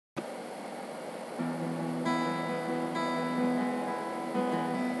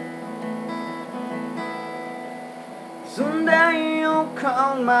Someday you'll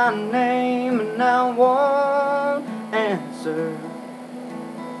call my name and I won't answer.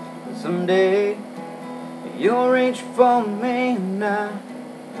 Someday you'll reach for me and I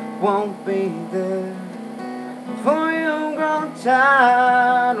won't be there. For you'll grow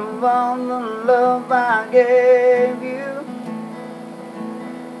tired of all the love I gave you,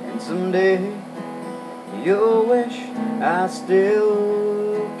 and someday you'll wish I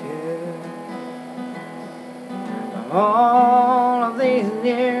still care. All of these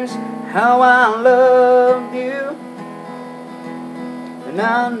years, how I loved you, and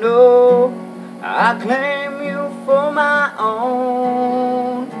I know I claim you for my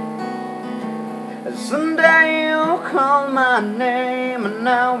own. Someday you'll call my name and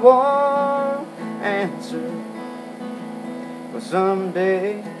I won't answer. But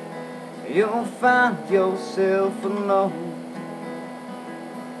someday you'll find yourself alone.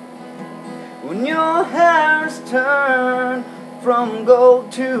 When your hair's turned from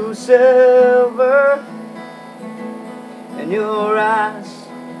gold to silver, and your eyes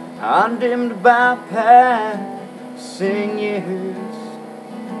are dimmed by passing years,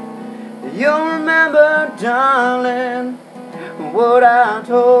 you'll remember, darling, what I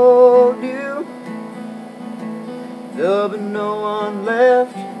told you. There'll be no one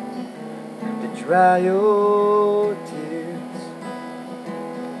left to dry your tears.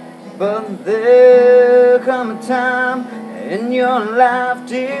 But there'll come a time in your life,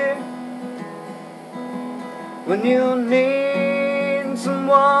 dear, when you'll need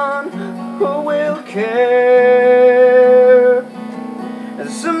someone who will care. And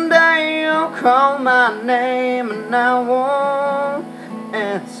someday you'll call my name and I won't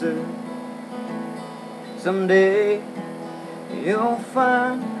answer. Someday you'll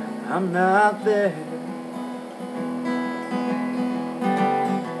find I'm not there.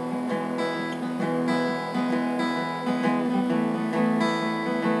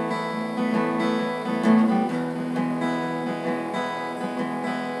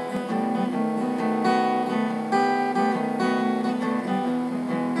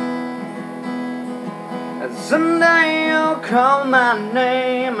 And someday you'll call my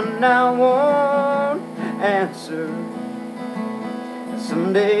name and I won't answer. And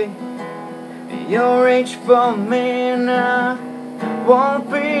someday you'll reach for me and I won't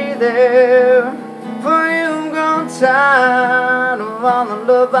be there. For you've grown tired of all the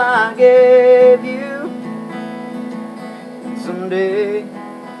love I gave you, and someday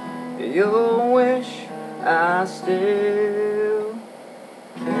you'll wish I still